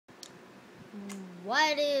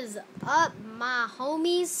What is up, my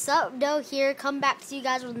homies? Supdo here. Come back to you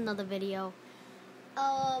guys with another video.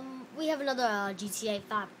 We have another GTA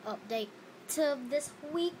 5 update to this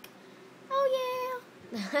week. Oh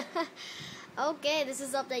yeah. Okay, this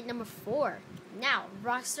is update number 4. Now,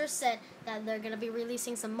 Rockstar said that they're gonna be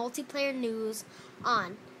releasing some multiplayer news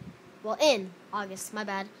in August. My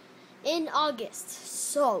bad. In August.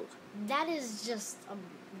 So that is just a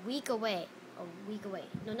week away.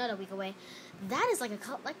 No, not a week away. That is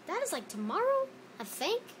that is like tomorrow, I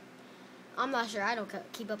think. I'm not sure. I don't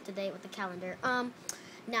keep up to date with the calendar.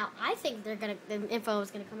 Now I think the info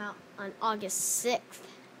is gonna come out on August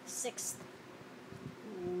 6th.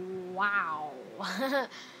 Wow. I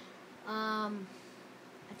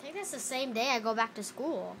think that's the same day I go back to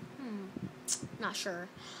school. Not sure.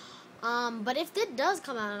 But if it does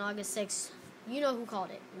come out on August 6th, you know who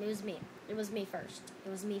called it. It was me. It was me first.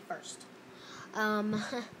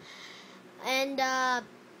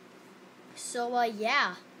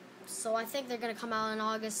 Yeah. So I think they're gonna come out on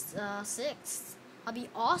August 6th. That'll be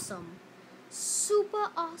awesome. Super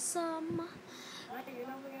awesome.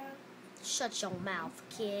 Shut your mouth,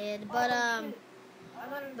 kid.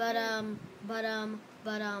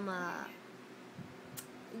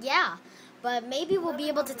 Yeah. But maybe we'll be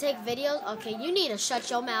able to take videos. Okay, you need to shut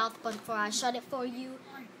your mouth, but before I shut it for you,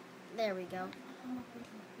 there we go.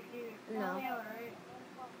 No.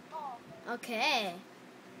 Okay.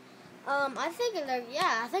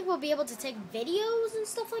 I think we'll be able to take videos and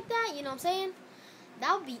stuff like that. You know what I'm saying?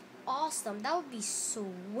 That would be awesome. That would be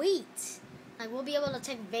sweet. Like, we'll be able to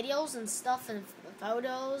take videos and stuff and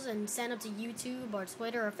photos and send them to YouTube or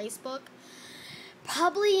Twitter or Facebook.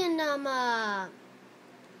 Probably in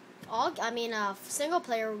single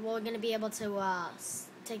player, we're gonna be able to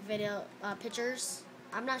take pictures.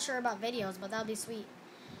 I'm not sure about videos, but that'll be sweet.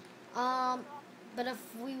 But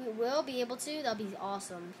if we will be able to, that'll be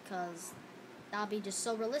awesome, because that'll be just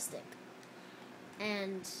so realistic.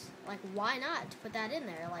 And, like, why not put that in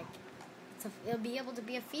there? Like, it'll be able to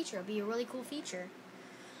be a feature. It'll be a really cool feature.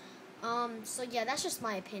 So yeah, that's just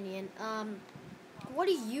my opinion. What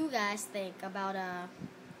do you guys think about,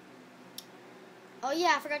 Oh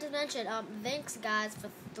yeah, I forgot to mention, thanks guys for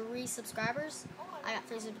 3 subscribers. I got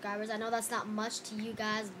 3 subscribers. I know that's not much to you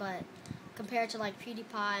guys, but compared to like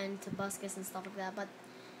PewDiePie and to Buscus and stuff like that, but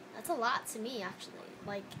that's a lot to me actually.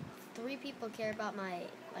 Like 3 people care about my,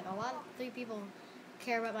 like a lot of 3 people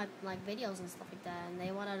care about my videos and stuff like that, and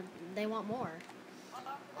they want more.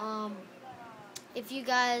 If you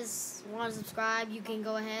guys want to subscribe, you can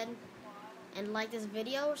go ahead and like this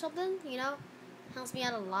video or something, you know, helps me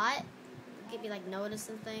out a lot. Get me like notice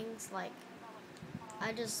and things. Like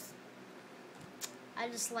I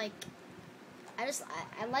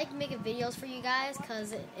like making videos for you guys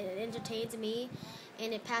because it entertains me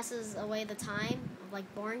and it passes away the time of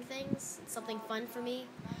like boring things. It's something fun for me.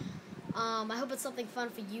 I hope it's something fun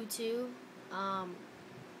for you too. I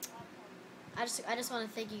just want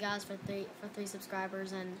to thank you guys for 3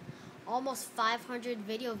 subscribers and almost 500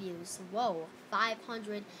 video views. Whoa,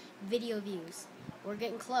 500 video views. We're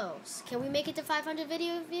getting close. Can we make it to 500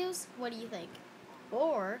 video views? What do you think?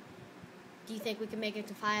 Or do you think we can make it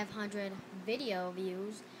to 500 video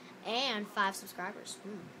views and 5 subscribers?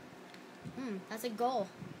 That's a goal.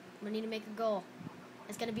 We need to make a goal.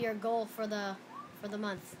 It's gonna be our goal for the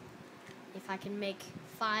month. If I can get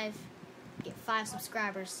 5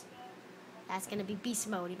 subscribers, that's gonna be beast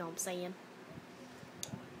mode. You know what I'm saying?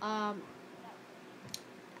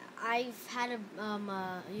 I've had a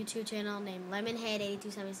YouTube channel named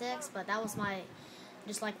Lemonhead8276, but that was my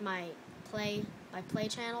play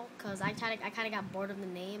channel, because I kind of got bored of the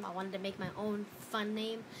name. I wanted to make my own fun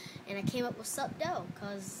name, and I came up with Supdo,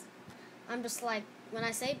 because I'm just like, when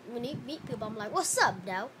you meet people, I'm like, what's up,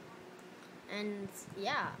 though? And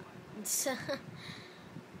yeah.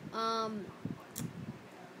 But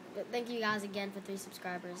thank you guys again for 3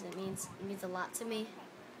 subscribers. It means a lot to me.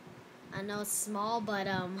 I know it's small, but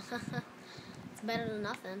it's better than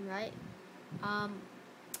nothing, right? I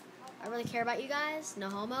really care about you guys. No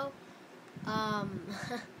homo. I'm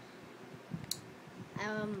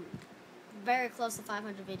very close to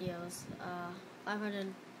 500 videos.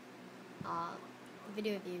 500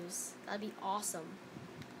 video views. That'd be awesome.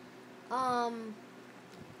 But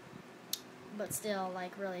still,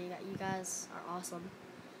 like, really, you guys are awesome.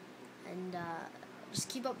 And just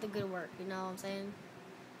keep up the good work. You know what I'm saying?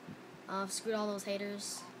 Screw all those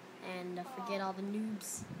haters and forget all the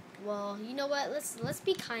noobs. Well, you know what? Let's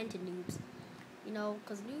be kind to noobs. You know,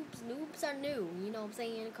 because noobs are new. You know what I'm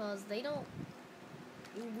saying? Because they don't.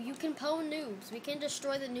 You can pwn noobs. We can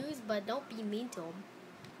destroy the noobs, but don't be mean to them.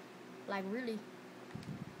 Like, really.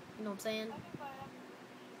 You know what I'm saying?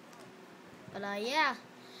 But yeah,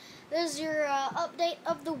 there's your update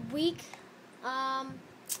of the week. I'll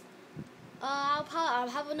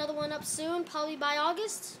have another one up soon, probably by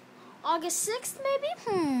August 6th,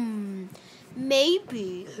 maybe.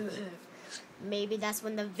 Maybe. Maybe that's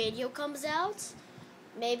when the video comes out.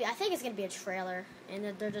 Maybe I think it's gonna be a trailer, and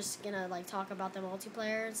they're just gonna like talk about the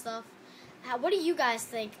multiplayer and stuff. What do you guys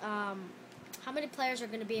think? How many players are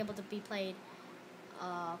gonna be able to be played?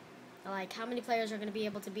 Like how many players are gonna be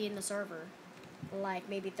able to be in the server? Like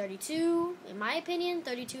maybe 32, in my opinion.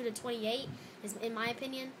 32 to 28 is in my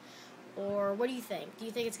opinion. Or what do you think? Do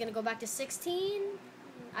you think it's gonna go back to 16?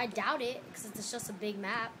 I doubt it, because it's just a big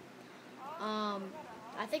map.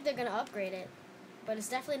 I think they're gonna upgrade it, but it's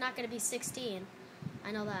definitely not gonna be 16.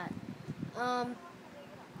 I know that.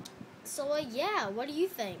 So yeah, what do you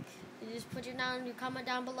think? You just put your comment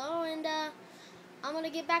down below, and I'm gonna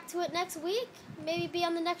get back to it next week. Maybe be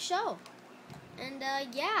on the next show. And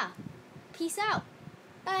yeah, peace out.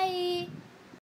 Bye.